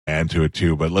add to it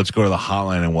too. But let's go to the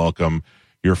hotline and welcome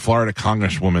your Florida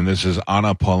Congresswoman. This is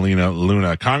Paulina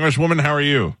Luna. Congresswoman, how are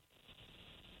you?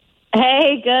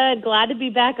 Hey, good. Glad to be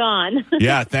back on.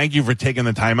 Yeah, thank you for taking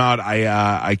the time out.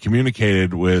 I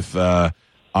communicated with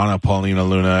Paulina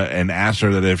Luna and asked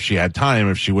her that if she had time,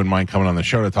 if she wouldn't mind coming on the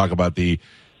show to talk about the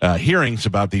hearings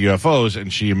about the UFOs,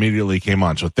 and she immediately came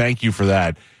on. So thank you for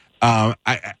that. I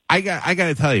got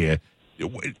to tell you,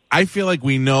 I feel like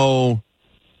we know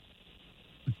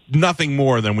nothing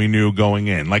more than we knew going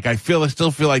in. Like I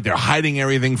still feel like they're hiding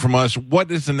everything from us.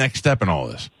 What is the next step in all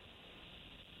this?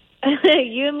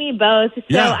 You and me both.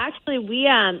 So actually, we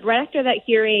right after that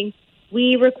hearing,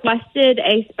 we requested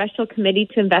a special committee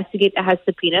to investigate that has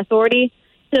subpoena authority.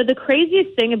 So the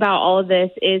craziest thing about all of this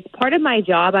is part of my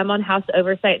job, I'm on House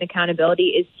Oversight and Accountability,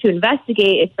 is to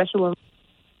investigate a special woman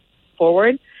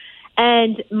forward.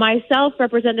 And myself,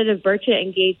 Representative Burchett,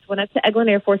 and Gates went up to Eglin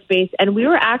Air Force Base, and we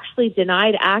were actually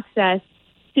denied access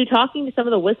to talking to some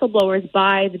of the whistleblowers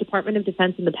by the Department of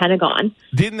Defense and the Pentagon.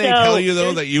 Didn't they tell you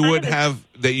though that you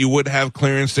would have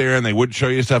clearance there and they would show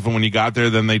you stuff, and when you got there,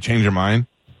 then they changed your mind?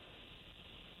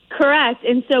 Correct.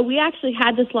 And so we actually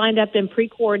had this lined up and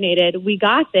pre-coordinated. We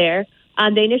got there.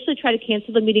 They initially tried to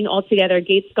cancel the meeting altogether.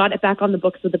 Gates got it back on the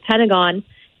books with the Pentagon.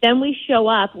 Then we show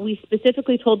up. We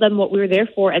specifically told them what we were there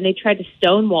for, and they tried to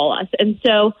stonewall us. And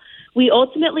so we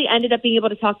ultimately ended up being able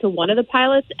to talk to one of the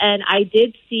pilots, and I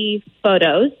did see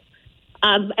photos.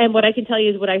 And what I can tell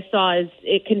you is what I saw is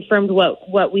it confirmed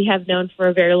what we have known for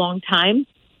a very long time.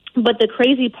 But the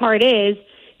crazy part is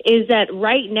that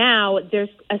right now there's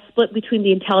a split between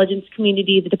the intelligence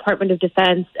community, the Department of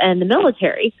Defense, and the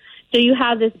military. So you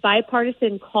have this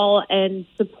bipartisan call and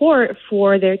support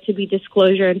for there to be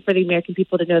disclosure and for the American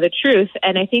people to know the truth.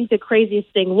 And I think the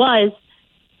craziest thing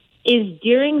is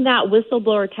during that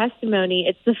whistleblower testimony,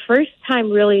 it's the first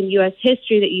time really in U.S.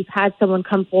 history that you've had someone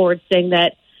come forward saying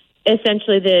that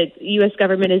essentially the U.S.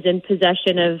 government is in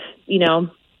possession of,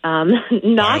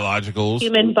 not biologicals,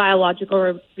 human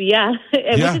biological, Which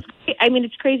is,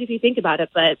 it's crazy if you think about it,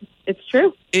 but it's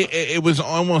true. It was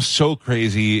almost so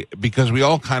crazy because we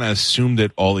all kind of assumed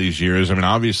it all these years. I mean,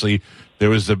 obviously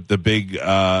there was the big,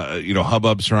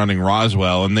 hubbub surrounding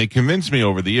Roswell, and they convinced me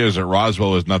over the years that Roswell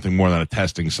was nothing more than a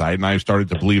testing site, and I've started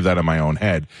to believe that in my own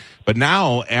head. But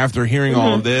now, after hearing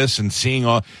all of this and seeing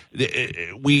do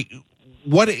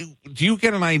you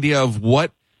get an idea of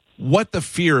what the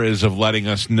fear is of letting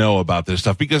us know about this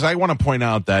stuff? Because I want to point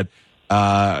out that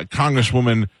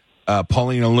Congresswoman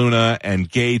Paulina Luna and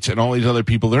Gates and all these other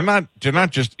people, they're not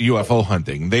just UFO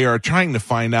hunting. They are trying to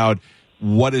find out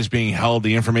what is being held,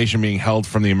 the information being held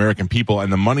from the American people,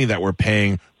 and the money that we're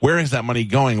paying. Where is that money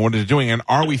going? What is it doing? And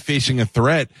are we facing a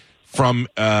threat from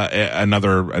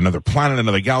another planet,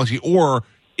 another galaxy, or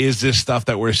is this stuff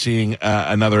that we're seeing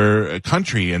another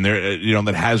country and there,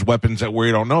 that has weapons that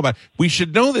we don't know about? We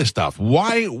should know this stuff.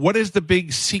 Why? What is the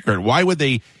big secret? Why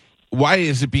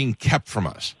is it being kept from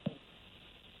us?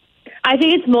 I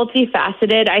think it's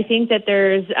multifaceted. I think that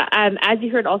there's, as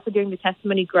you heard also during the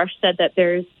testimony, Grush said that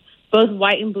there's both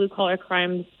white and blue collar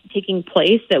crimes taking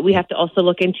place that we have to also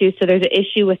look into. So there's an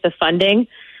issue with the funding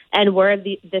and where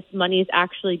this money is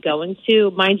actually going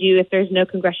to. Mind you, if there's no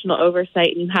congressional oversight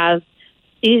and you have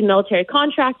these military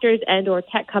contractors and or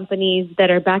tech companies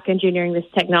that are back engineering this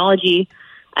technology,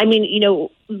 I mean,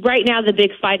 right now the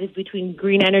big fight is between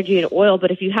green energy and oil,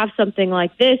 but if you have something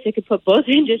like this, it could put both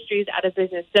industries out of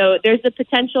business. So there's the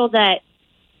potential that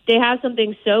they have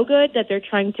something so good that they're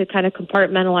trying to kind of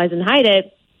compartmentalize and hide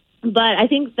it. But I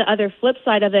think the other flip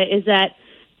side of it is that,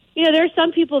 there are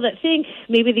some people that think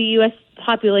maybe the U.S.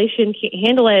 population can't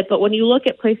handle it, but when you look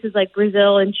at places like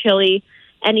Brazil and Chile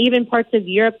and even parts of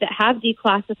Europe that have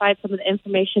declassified some of the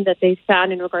information that they've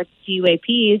found in regards to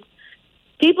UAPs,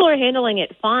 people are handling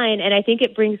it fine. And I think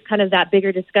it brings kind of that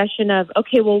bigger discussion of,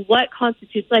 okay, well, what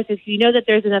constitutes life? If you know that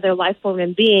there's another life form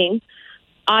and being,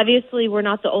 obviously we're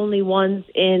not the only ones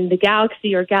in the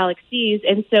galaxy or galaxies.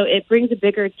 And so it brings a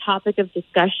bigger topic of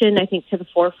discussion, I think, to the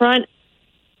forefront.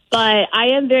 But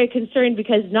I am very concerned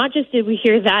because not just did we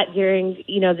hear that during,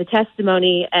 the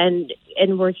testimony, and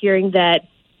we're hearing that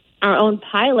our own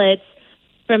pilots,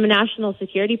 from a national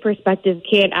security perspective,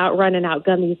 can't outrun and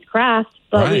outgun these craft,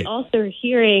 but we also are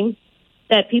hearing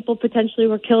that people potentially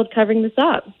were killed covering this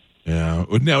up. Yeah.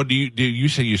 Now, do you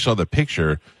say you saw the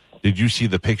picture? Did you see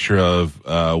the picture of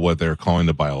what they're calling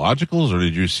the biologicals, or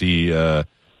did you see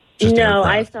just No, aircraft?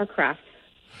 I saw craft.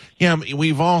 Yeah,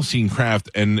 we've all seen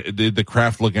craft, and did the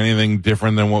craft look anything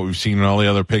different than what we've seen in all the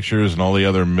other pictures and all the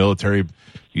other military,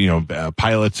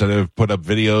 pilots that have put up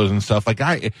videos and stuff? Like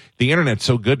the internet's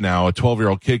so good now, a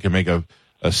 12-year-old kid can make a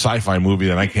sci-fi movie,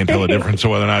 then I can't tell the difference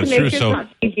of whether or not it's true. So,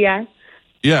 yeah.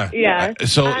 Yeah.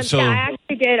 So I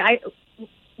actually did.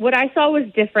 What I saw was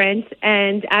different.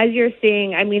 And as you're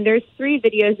seeing, I mean, there's 3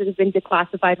 videos that have been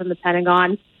declassified from the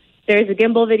Pentagon. There's a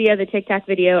gimbal video, the Tic Tac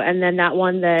video, and then that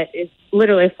one that is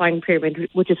literally a flying pyramid,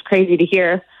 which is crazy to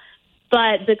hear.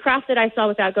 But the craft that I saw,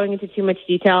 without going into too much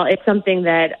detail, it's something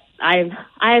that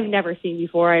I've never seen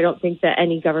before. I don't think that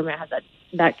any government has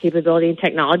that capability and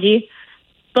technology.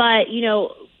 But,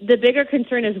 the bigger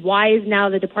concern is, why is now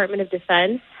the Department of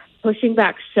Defense pushing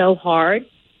back so hard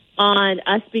on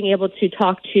us being able to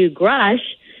talk to Grush,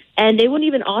 and they wouldn't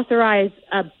even authorize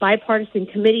a bipartisan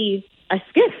committee, a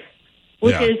SCIF,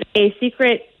 which is a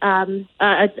secret,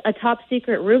 a top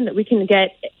secret room that we can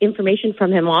get information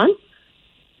from him on.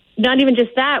 Not even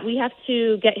just that, we have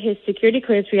to get his security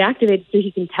clearance reactivated so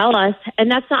he can tell us, and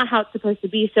that's not how it's supposed to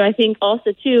be. So I think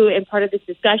also, too, in part of this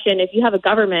discussion, if you have a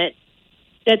government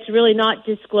that's really not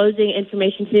disclosing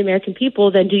information to the American people,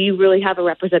 then do you really have a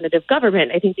representative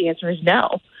government? I think the answer is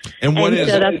no. And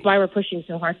so that's why we're pushing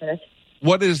so hard for this.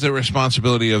 What is the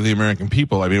responsibility of the American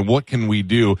people? I mean, what can we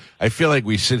do? I feel like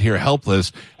we sit here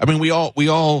helpless. I mean, we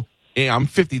all. I'm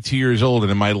 52 years old,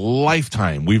 and in my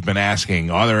lifetime, we've been asking,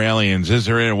 are there aliens? Is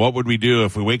there? What would we do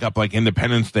if we wake up like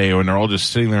Independence Day when they're all just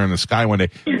sitting there in the sky one day?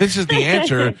 This is the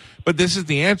answer, but this is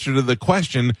the answer to the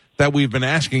question that we've been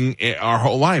asking our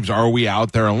whole lives. Are we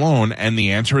out there alone? And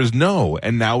the answer is no.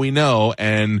 And now we know,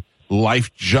 and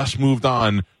life just moved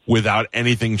on without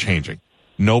anything changing.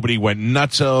 Nobody went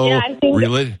nutso.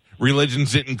 Yeah,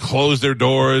 religions didn't close their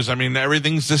doors. I mean,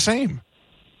 everything's the same.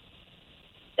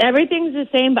 Everything's the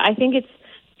same, but I think it's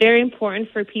very important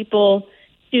for people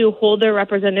to hold their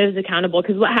representatives accountable,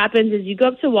 because what happens is you go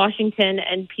up to Washington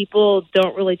and people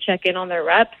don't really check in on their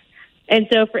reps. And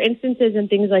so for instances and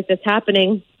things like this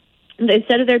happening,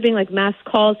 instead of there being like mass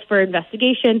calls for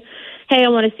investigation, hey, I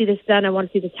want to see this done, I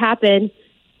want to see this happen,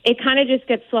 it kind of just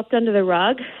gets swept under the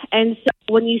rug. And so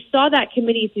when you saw that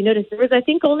committee, if you noticed, there was, I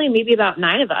think, only maybe about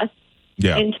 9 of us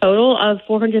in total of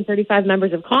 435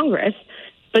 members of Congress.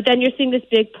 But then you're seeing this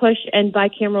big push and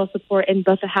bicameral support in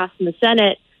both the House and the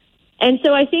Senate. And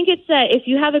so I think it's that if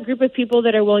you have a group of people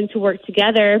that are willing to work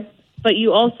together, but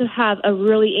you also have a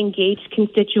really engaged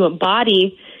constituent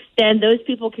body, then those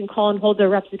people can call and hold their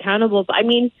reps accountable. But I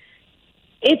mean,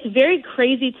 it's very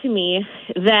crazy to me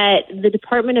that the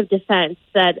Department of Defense,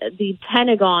 that the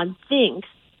Pentagon thinks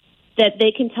that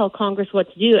they can tell Congress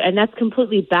what to do, and that's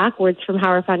completely backwards from how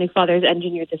our founding fathers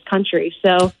engineered this country.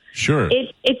 So sure,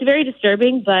 it's very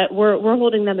disturbing, but we're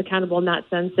holding them accountable in that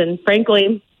sense. And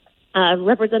frankly,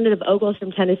 Representative Ogles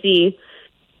from Tennessee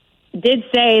did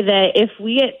say that if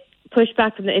we get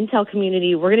pushback from the intel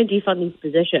community, we're going to defund these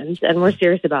positions, and we're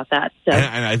serious about that. So,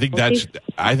 and I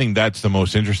think that's the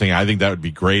most interesting. I think that would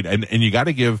be great, and you got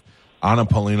to give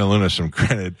Paulina Luna some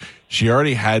credit. She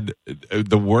already had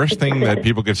the worst thing that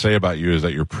people could say about you is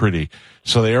that you're pretty.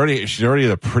 So she's already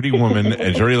the pretty woman,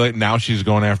 and she's already now she's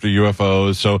going after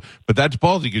UFOs. So, but that's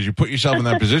ballsy because you put yourself in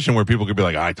that position where people could be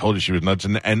like, I told you she was nuts.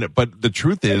 But the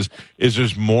truth is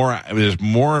there's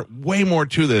way more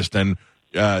to this than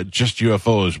just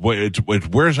UFOs.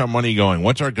 Where's our money going?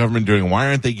 What's our government doing? Why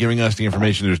aren't they giving us the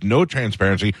information? There's no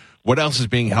transparency. What else is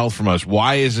being held from us?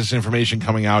 Why is this information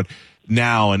coming out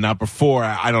now and not before?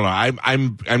 I don't know.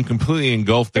 I'm completely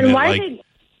engulfed in it.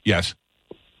 Yes.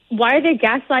 Why are they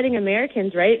gaslighting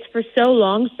Americans, right? For so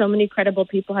long, so many credible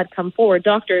people had come forward,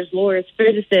 doctors, lawyers,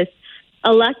 physicists,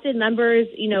 elected members,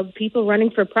 people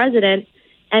running for president.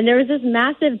 And there was this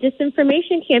massive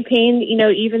disinformation campaign,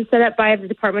 even set up by the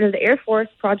Department of the Air Force,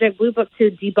 Project Blue Book, to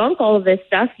debunk all of this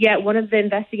stuff. Yet one of the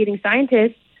investigating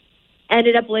scientists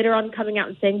ended up later on coming out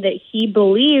and saying that he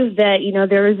believed that,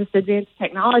 there was this advanced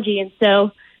technology. And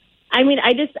so, I mean,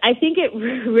 I think it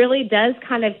really does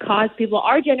kind of cause people,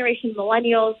 our generation,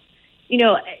 millennials,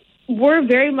 we're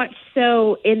very much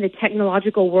so in the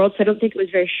technological world, so I don't think it was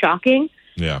very shocking.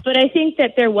 Yeah. But I think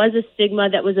that there was a stigma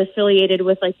that was affiliated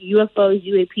with like UFOs,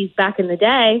 UAPs back in the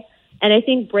day. And I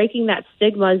think breaking that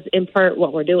stigma is in part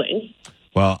what we're doing.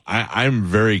 Well, I'm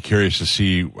very curious to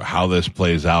see how this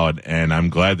plays out, and I'm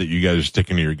glad that you guys are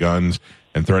sticking to your guns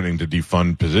and threatening to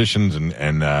defund positions,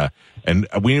 and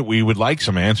we would like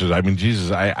some answers. I mean,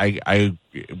 Jesus, I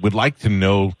would like to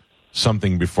know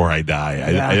something before I die.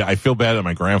 Yeah. I feel bad that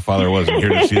my grandfather wasn't here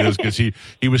to see this because he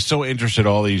was so interested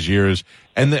all these years,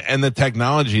 and the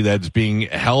technology that's being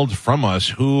held from us.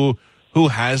 Who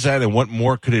has that, and what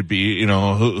more could it be?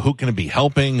 Who can it be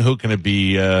helping? Who can it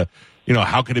be?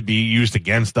 How could it be used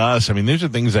against us? I mean, these are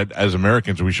things that as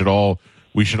Americans we should all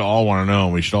we should all want to know,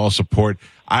 and we should all support.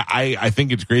 I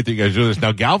think it's great that you guys do this.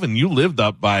 Now, Galvin, you lived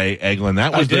up by Eglin.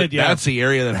 That's the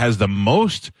area that has the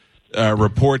most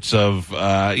reports of,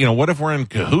 what if we're in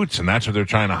cahoots and that's what they're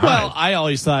trying to hide? Well, I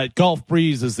always thought Gulf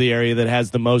Breeze is the area that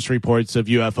has the most reports of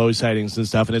UFO sightings and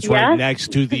stuff, and it's right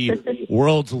next to the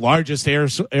world's largest Air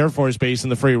Force base in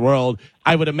the free world.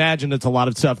 I would imagine it's a lot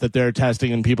of stuff that they're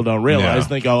testing and people don't realize.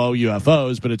 They go,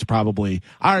 UFOs, but it's probably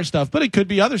our stuff. But it could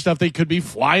be other stuff. They could be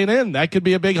flying in. That could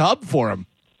be a big hub for them.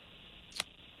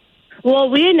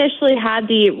 Well, we initially had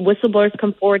the whistleblowers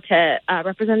come forward to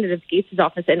Representative Gates'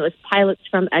 office, and it was pilots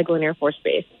from Eglin Air Force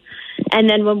Base. And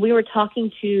then when we were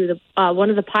talking to one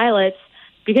of the pilots,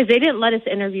 because they didn't let us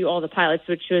interview all the pilots,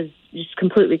 which was just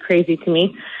completely crazy to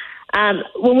me.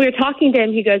 When we were talking to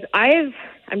him, he goes, I'm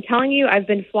telling you, I've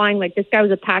been flying, like, this guy was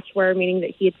a patch wearer, meaning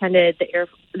that he attended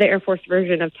the Air Force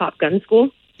version of Top Gun school.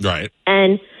 Right.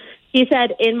 And he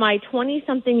said, in my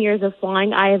 20-something years of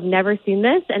flying, I have never seen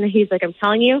this. And he's like, I'm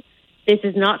telling you, this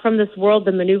is not from this world,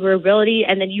 the maneuverability.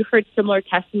 And then you heard similar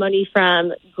testimony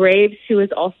from Graves, who was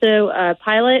also a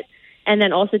pilot, and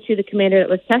then also to the commander that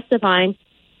was testifying.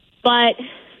 But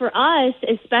for us,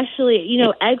 especially,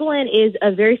 Eglin is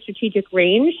a very strategic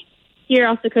range. Here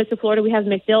off the coast of Florida, we have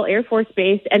MacDill Air Force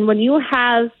Base. And when you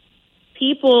have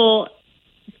people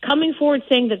coming forward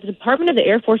saying that the Department of the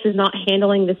Air Force is not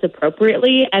handling this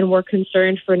appropriately and we're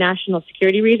concerned for national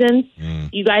security reasons,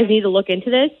 you guys need to look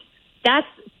into this. That's,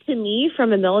 to me,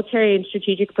 from a military and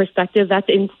strategic perspective, that's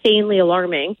insanely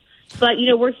alarming. But,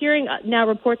 we're hearing now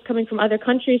reports coming from other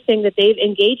countries saying that they've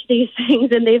engaged these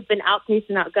things and they've been outpaced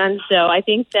and outgunned. So I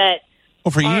think that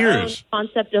for years,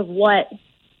 concept of what,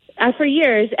 for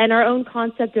years, and our own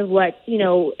concept of what,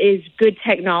 is good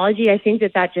technology, I think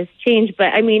that just changed.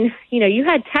 But, I mean, you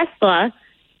had Tesla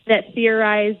that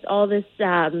theorized all this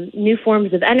new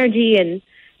forms of energy, and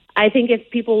I think if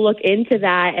people look into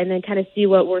that and then kind of see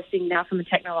what we're seeing now from a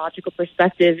technological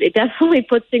perspective, it definitely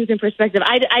puts things in perspective.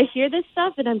 I hear this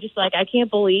stuff and I'm just like, I can't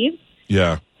believe.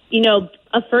 Yeah.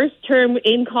 A first term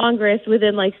in Congress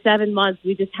within like 7 months,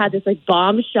 we just had this like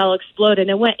bombshell explode and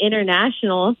it went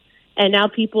international. And now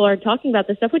people are talking about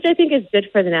this stuff, which I think is good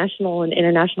for the national and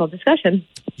international discussion.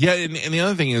 Yeah. And the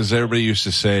other thing is everybody used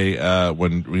to say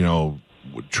when,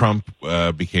 Trump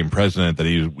became president that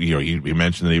he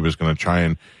mentioned that he was going to try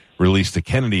and release the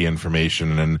Kennedy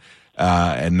information,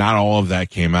 and not all of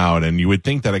that came out. And you would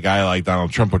think that a guy like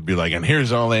Donald Trump would be like, and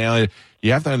here's all the aliens.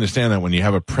 You have to understand that when you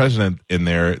have a president in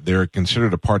there, they're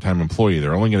considered a part-time employee.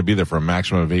 They're only going to be there for a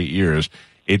maximum of 8 years.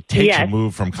 It takes a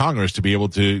move from Congress to be able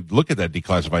to look at that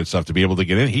declassified stuff, to be able to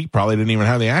get in. He probably didn't even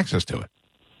have the access to it.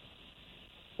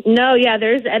 No, yeah,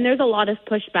 there's a lot of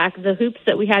pushback. The hoops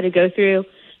that we had to go through,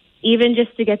 even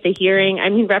just to get the hearing. I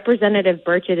mean, Representative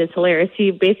Burchett is hilarious. He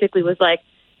basically was like,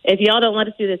 if y'all don't let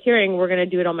us do this hearing, we're going to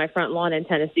do it on my front lawn in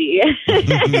Tennessee.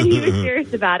 And he was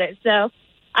serious about it. So,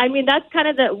 I mean, that's kind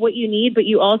of what you need, but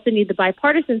you also need the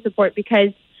bipartisan support because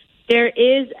there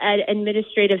is an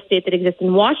administrative state that exists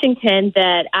in Washington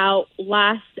that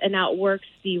outlasts and outworks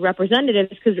the representatives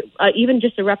because even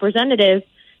just a representative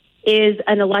is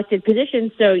an elected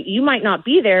position. So you might not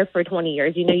be there for 20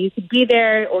 years. You could be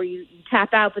there or you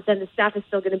tap out, but then the staff is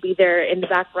still going to be there in the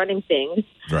back running things.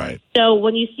 Right. So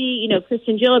when you see,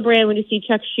 Kristen Gillibrand, when you see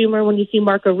Chuck Schumer, when you see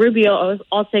Marco Rubio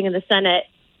all saying in the Senate,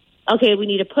 okay, we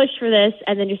need to push for this,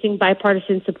 and then you're seeing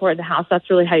bipartisan support in the House, that's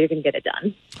really how you're going to get it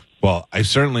done. Well, I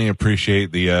certainly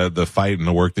appreciate the fight and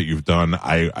the work that you've done.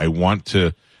 I want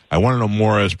to know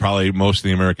more, as probably most of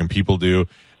the American people do.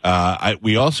 Are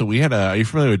you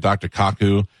familiar with Dr.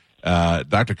 Kaku?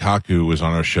 Dr. Kaku was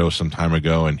on our show some time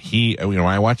ago, and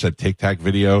I watched that Tic Tac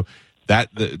video.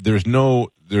 There's no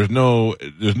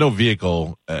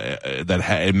vehicle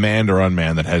that manned or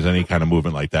unmanned that has any kind of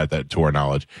movement like that to our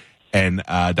knowledge. And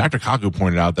Dr. Kaku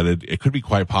pointed out that it could be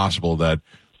quite possible that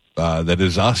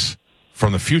is us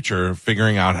from the future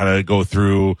figuring out how to go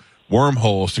through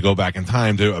wormholes to go back in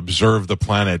time to observe the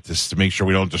planet to make sure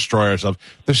we don't destroy ourselves.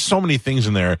 There's so many things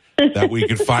in there that we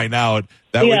could find out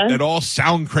that all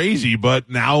sound crazy, but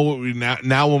now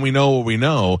when we know what we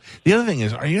know. The other thing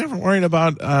is, are you ever worried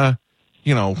about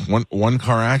one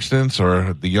car accidents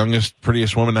or the youngest,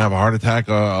 prettiest woman to have a heart attack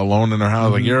alone in her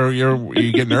house? Like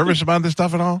you get nervous about this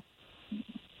stuff at all?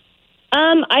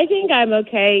 I think I'm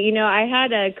okay. I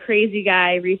had a crazy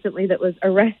guy recently that was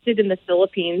arrested in the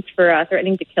Philippines for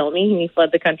threatening to kill me, and he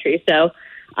fled the country. So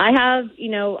I have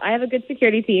a good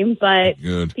security team, but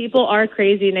people are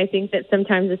crazy, and I think that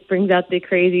sometimes this brings out the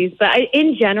crazies. But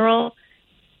in general,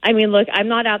 I mean, look, I'm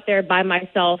not out there by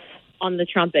myself on the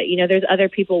trumpet. There's other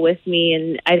people with me,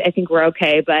 and I think we're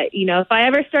okay. But, if I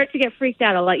ever start to get freaked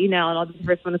out, I'll let you know, and I'll be the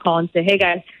first one to call and say, hey,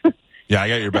 guys. Yeah, I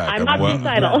got your back. I'm not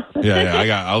suicidal.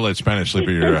 I'll let Spanish sleep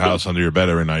at your house under your bed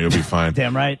every night. You'll be fine.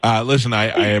 Damn right. Listen, I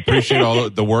appreciate all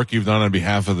the work you've done on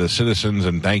behalf of the citizens,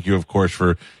 and thank you, of course,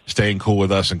 for staying cool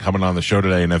with us and coming on the show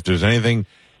today. And if there's anything,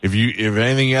 if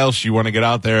anything else you want to get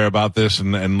out there about this,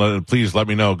 please let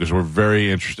me know, because we're very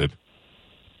interested.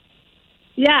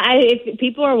 Yeah, if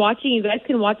people are watching, you guys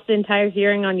can watch the entire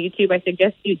hearing on YouTube. I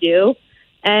suggest you do.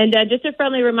 And just a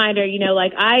friendly reminder,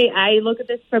 I look at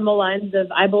this from a lens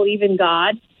of I believe in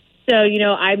God. So,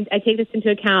 I take this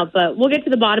into account. But we'll get to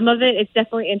the bottom of it. It's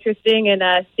definitely interesting, and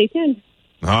stay tuned.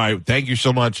 All right. Thank you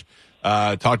so much.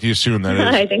 Talk to you soon. That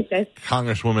is Thanks, guys.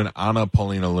 Congresswoman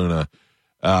Paulina Luna.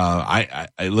 I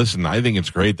listen, I think it's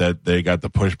great that they got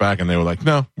the pushback and they were like,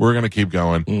 no, we're going to keep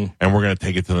going and we're going to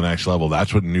take it to the next level.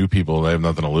 That's what new people, they have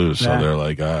nothing to lose. So they're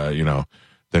like,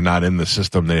 they're not in the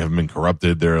system. They haven't been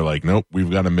corrupted. They're like, nope,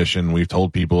 we've got a mission. We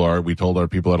told our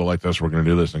people that elect us, we're going to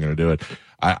do this and going to do it.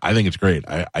 I think it's great.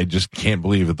 I just can't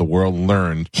believe that the world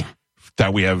learned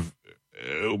that we have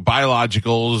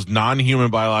biologicals,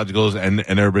 non-human biologicals, and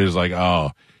everybody's like,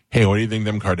 oh, hey, what do you think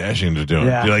them Kardashians are doing?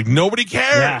 Yeah. You're like, nobody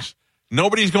cares. Yeah.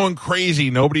 Nobody's going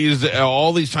crazy. Nobody's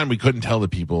all these time we couldn't tell the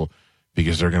people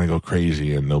because they're going to go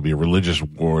crazy and there'll be religious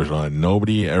wars on.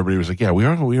 Everybody was like, yeah,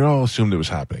 we all assumed it was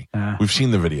happening. We've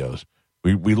seen the videos.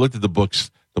 We looked at the books,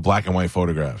 the black and white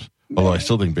photographs. Although I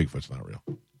still think Bigfoot's not real.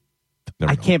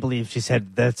 I can't believe she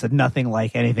said that's nothing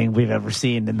like anything we've ever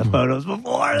seen in the photos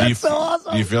before. That's so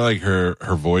awesome. Do you feel like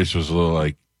her voice was a little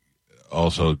like?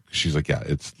 Also, she's like, yeah,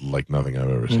 it's like nothing I've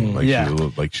ever seen. Like, she's a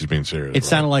little, like she's being serious. It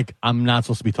sounded like I'm not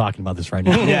supposed to be talking about this right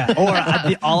now. Yeah.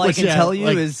 Or all I can tell you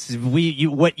is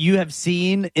what you have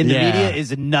seen in the media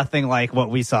is nothing like what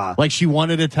we saw. Like she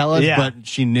wanted to tell us, but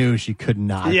she knew she could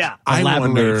not. Yeah. I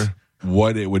wonder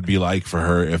what it would be like for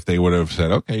her if they would have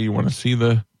said, okay, you want to see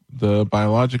the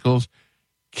biologicals?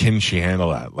 Can she handle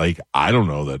that? Like, I don't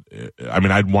know that. I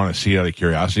mean, I'd want to see it out of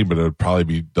curiosity, but it would probably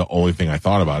be the only thing I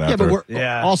thought about after. Yeah, but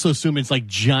we're also assuming it's like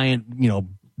giant,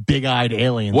 big-eyed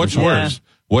aliens. What's worse?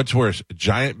 What's worse? A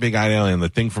giant big-eyed alien, the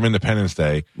thing from Independence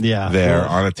Day. Yeah, they're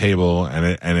on a table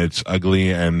and it's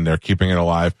ugly and they're keeping it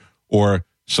alive, or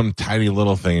some tiny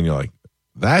little thing and you're like,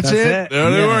 that's it.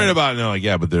 They're worried about it. And they're like,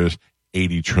 yeah, but there's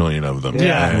 80 trillion of them.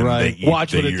 Yeah, right.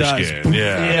 Watch what it does. Skin.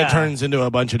 Yeah. And it turns into a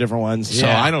bunch of different ones. So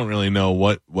I don't really know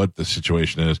what the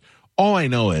situation is. All I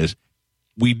know is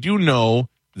we do know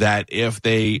that if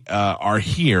they are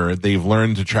here, they've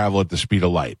learned to travel at the speed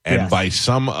of light. And by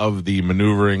some of the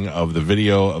maneuvering of the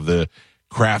video of the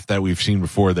craft that we've seen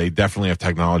before, they definitely have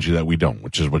technology that we don't,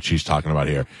 which is what she's talking about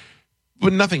here.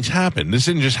 But nothing's happened. This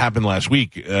didn't just happen last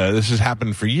week. This has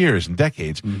happened for years and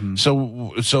decades. Mm-hmm.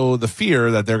 So the fear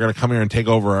that they're going to come here and take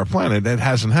over our planet, that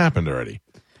hasn't happened already.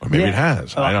 Or maybe it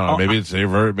has. I don't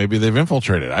know. Maybe they've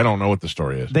infiltrated. I don't know what the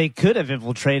story is. They could have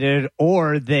infiltrated,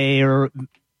 or they're,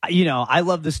 I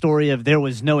love the story of there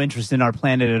was no interest in our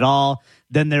planet at all.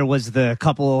 Then there was the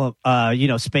couple,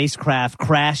 spacecraft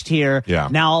crashed here. Yeah.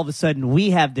 Now all of a sudden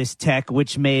we have this tech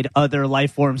which made other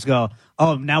life forms go,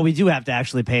 oh, now we do have to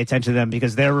actually pay attention to them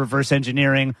because they're reverse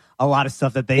engineering a lot of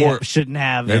stuff that they shouldn't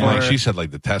have. And like she said,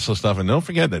 like the Tesla stuff. And don't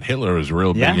forget that Hitler was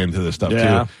real big into this stuff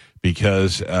too.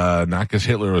 Because, not because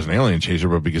Hitler was an alien chaser,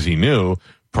 but because he knew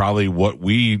probably what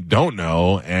we don't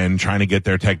know, and trying to get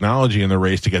their technology, and the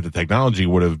race to get the technology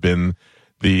would have been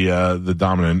the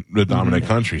dominant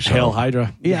country. So. Hail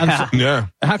Hydra. Yeah.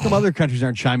 How come other countries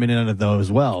aren't chiming in on it though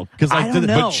as well? Because I don't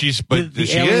know. But she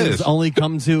is only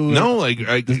come to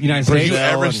the United States. Do you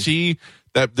ever see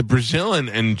that the Brazil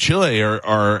and Chile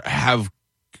are have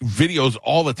videos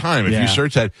all the time? If you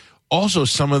search that, also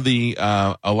some of the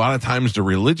a lot of times the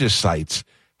religious sites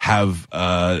have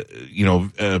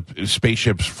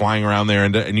spaceships flying around there,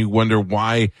 and you wonder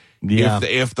why.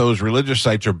 If those religious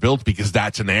sites are built because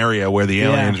that's an area where the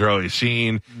aliens are always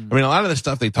seen. I mean, a lot of the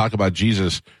stuff they talk about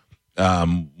Jesus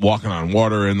walking on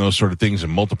water and those sort of things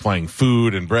and multiplying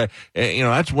food and bread,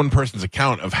 that's one person's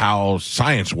account of how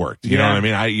science worked. You know what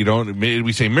I mean?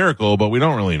 We say miracle, but we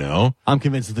don't really know. I'm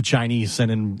convinced that the Chinese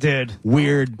sending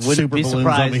weird super balloons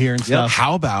over here and stuff.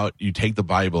 How about you take the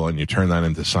Bible and you turn that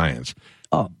into science?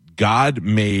 God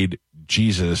made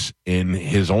Jesus in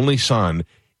his only son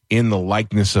in the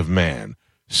likeness of man.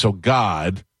 So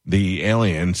God, the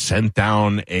alien, sent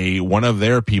down one of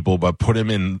their people, but put him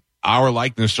in our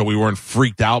likeness so we weren't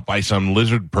freaked out by some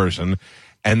lizard person.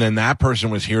 And then that person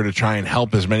was here to try and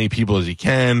help as many people as he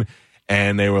can.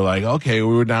 And they were like, okay,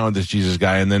 we were down with this Jesus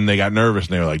guy. And then they got nervous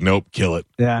and they were like, nope, kill it.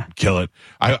 Yeah. Kill it.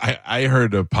 I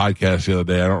heard a podcast the other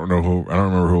day. I don't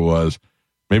remember who it was.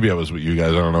 Maybe I was with you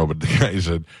guys. I don't know. But the guy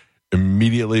said,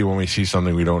 immediately when we see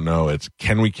something we don't know, it's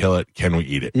can we kill it? Can we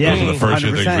eat it? Yeah, Those are the first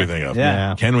two 100%. things we think of.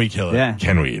 Yeah. Can we kill it? Yeah.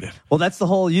 Can we eat it? Well, that's the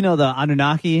whole, the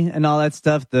Anunnaki and all that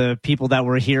stuff, the people that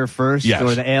were here first, Yes.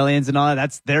 or the aliens and all that.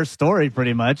 That's their story,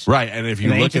 pretty much. Right. And if you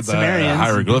The look ancient at the Sumerians.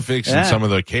 hieroglyphics and some of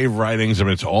the cave writings, I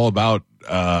mean, it's all about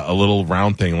a little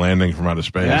round thing landing from outer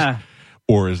space. Yeah.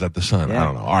 Or is that the sun? Yeah. I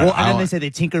don't know. All right, Well, and then they say they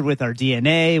tinkered with our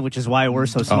DNA, which is why we're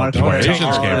so smart. that's where Asians came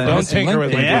from. Don't tinker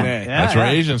with my Yeah. DNA. That's where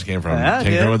Asians came from. Yeah,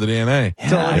 Tinker dude. with the DNA.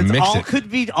 So They it's mixed all it.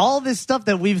 could be all this stuff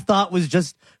that we've thought was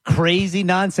just crazy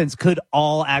nonsense could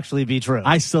all actually be true.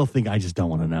 I still think I just don't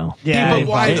want to know. Yeah, but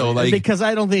why though? Like, because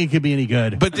I don't think it could be any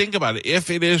good. but think about it. If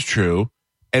it is true,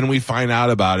 and we find out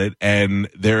about it, and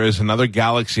there is another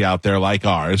galaxy out there like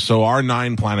ours, so our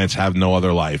 9 planets have no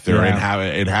other life. They're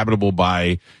inhabitable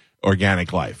by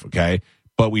organic life. Okay.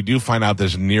 But we do find out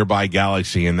there's a nearby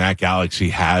galaxy, and that galaxy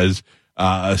has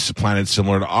a planet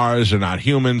similar to ours. They're not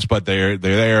humans, but they're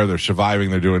there. They're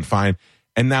surviving. They're doing fine.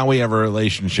 And now we have a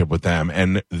relationship with them,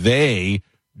 and they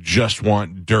just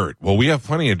want dirt. Well, we have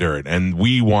plenty of dirt, and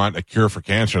we want a cure for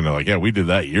cancer. And they're like, yeah, we did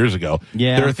that years ago.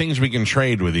 Yeah. There are things we can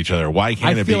trade with each other. Why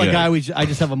can't I it be feel like good? I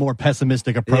just have a more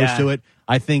pessimistic approach to it.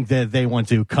 I think that they want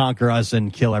to conquer us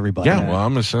and kill everybody. Yeah, well,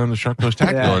 I'm going to send them the Shark Coast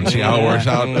Tactical and see how it works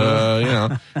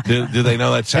out. Do they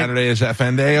know that Saturday is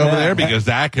FN Day over there? Because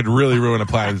that could really ruin a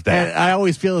planet's day. And I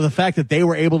always feel the fact that they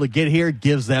were able to get here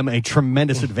gives them a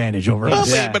tremendous advantage over us.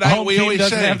 But Home we team always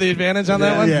doesn't say, have the advantage on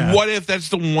that one. Yeah. what if that's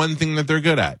the one thing that they're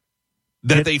good at?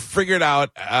 That they figured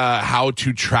out how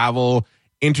to travel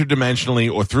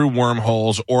interdimensionally or through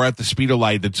wormholes or at the speed of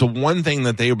light. That's the one thing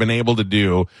that they've been able to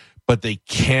do, but they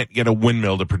can't get a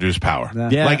windmill to produce power.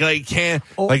 Yeah. Like they can't,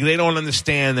 like they don't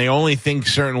understand. They only think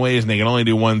certain ways and they can only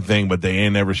do one thing, but they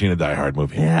ain't never seen a Die Hard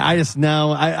movie. Yeah, I just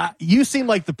know. You seem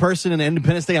like the person in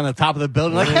Independence Day on the top of the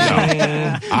building, like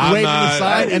I'm waving not- the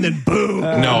sign, and then boom.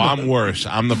 No, I'm worse.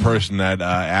 I'm the person that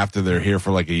after they're here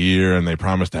for like a year and they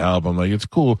promise to help, I'm like, it's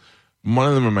cool. One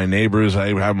of them are my neighbors. I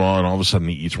have them all, and all of a sudden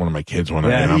he eats one of my kids one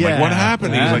night. And I'm like, what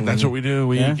happened? He's like, that's what we do.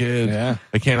 We eat kids. Yeah.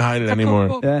 I can't hide it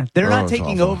anymore. Yeah. They're not it's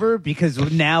taking awful. over because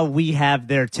now we have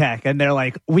their tech, and they're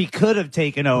like, we could have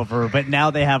taken over, but now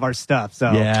they have our stuff.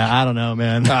 So Yeah, I don't know,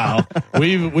 man. Oh,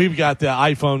 we've got the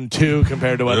iPhone 2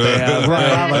 compared to what they have.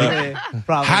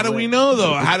 Probably. How do we know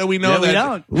though? How do we know Yeah, we that?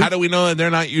 don't. How do we know that they're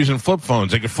not using flip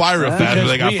phones? They can fly real fast, but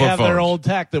they got we flip have phones. their old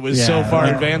tech that was so Yeah. far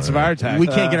advanced of our tech. We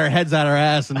can't get our heads out our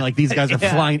ass, and like these guys are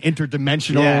flying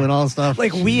interdimensional Yeah. and all stuff.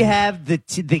 Like we have the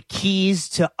keys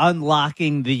to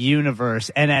unlocking the universe,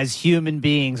 and as human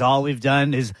beings, all we've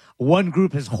done is one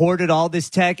group has hoarded all this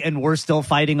tech, and we're still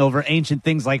fighting over ancient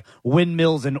things like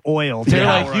windmills and oil. They're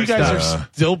Yeah. like, you guys are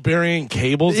still burying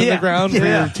cables in Yeah. the ground for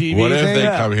Yeah. your TV. What if thing? they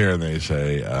come here and they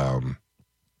say,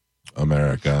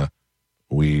 America,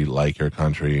 we like your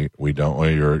country. We don't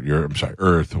want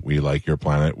Earth. We like your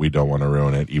planet. We don't want to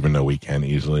ruin it, even though we can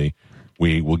easily.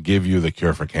 We will give you the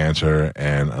cure for cancer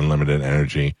and unlimited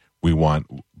energy. We want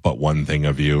but one thing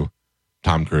of you,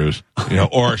 Tom Cruise,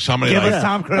 or somebody Give like us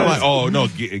Tom Cruise. I'm like, oh no,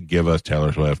 give us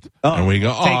Taylor Swift, and we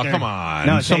go, take her. come on.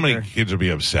 No, So take many her. kids would be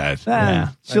upset.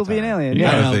 She'll be an alien. You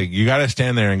Yeah. gotta think. You gotta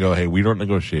stand there and go, hey, we don't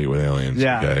negotiate with aliens.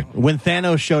 Yeah. Okay. when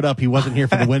Thanos showed up, he wasn't here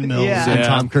for the windmills Yeah. and Yeah.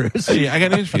 Tom Cruise. See, I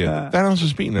got news for you. Thanos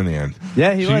was beaten in the end.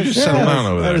 Yeah, he So was. you just settle down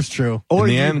over there. That is true. In Or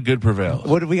the you- end, good prevails.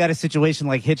 What if we got a situation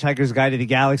like Hitchhiker's Guide to the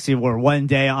Galaxy where one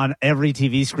day on every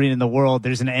TV screen in the world,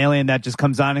 there's an alien that just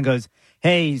comes on and goes,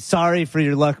 hey, sorry for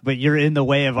your luck, but you're in the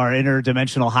way of our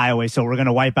interdimensional highway, so we're going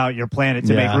to wipe out your planet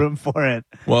to Yeah. make room for it.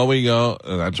 Well, we go.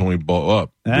 That's when we blow up.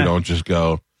 Yeah. We don't just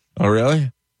go. Oh,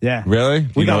 really? Yeah. Really? Do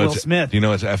We you got know Will it's Smith. Do you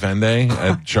know it's FN Day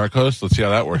at Shark Coast? Let's see how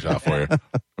that works out for you.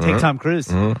 Take Tom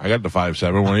Cruise. I got the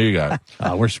 5-7. What do you got?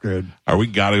 We're screwed. We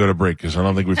got to go to break because I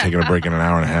don't think we've taken a break in an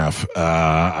hour and a half.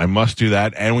 I must do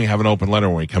that, and we have an open letter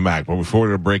when we come back. But before we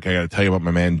go to break, I got to tell you about my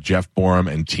man Jeff Borum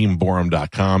and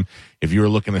TeamBorum.com. If you're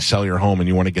looking to sell your home and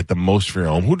you want to get the most for your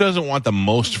home, who doesn't want the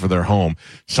most for their home?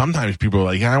 Sometimes people are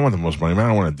like, yeah, I want the most money, but I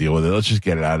don't want to deal with it. Let's just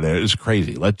get it out of there. It's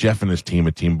crazy. Let Jeff and his team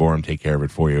at Team Borum take care of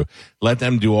it for you. Let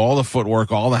them do all the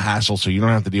footwork, all the hassle, so you don't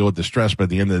have to deal with the stress. But at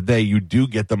the end of the day, you do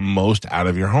get the most out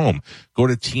of your home. Go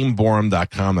to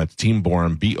TeamBorum.com. That's Team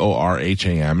Borum,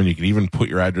 BORHAM. And you can even put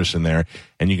your address in there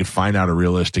and you can find out a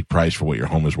realistic price for what your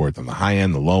home is worth on the high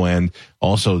end, the low end.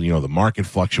 Also, the market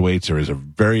fluctuates. There's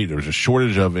a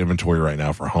shortage of inventory right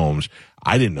now for homes.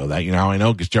 I didn't know that. I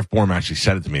know because Jeff Borum actually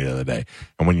said it to me the other day.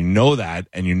 And when you know that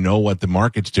and you know what the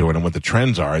market's doing and what the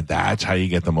trends are, that's how you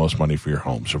get the most money for your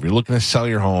home. So if you're looking to sell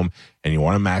your home and you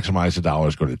want to maximize the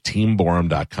dollars, go to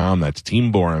TeamBorum.com. That's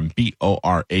Team Borum,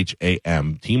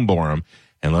 BORHAM, Team Borum.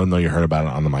 and let them know you heard about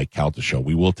it on the Mike Calta Show.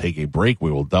 We will take a break.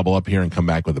 We will double up here and come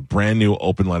back with a brand new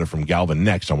open letter from Galvin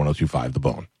next on 102.5 The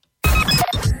Bone.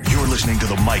 You're listening to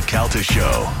the Mike Calta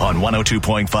Show on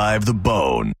 102.5 The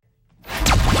Bone.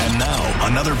 And now,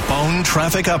 another Bone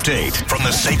traffic update from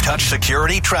the Safe Touch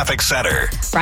Security Traffic Center.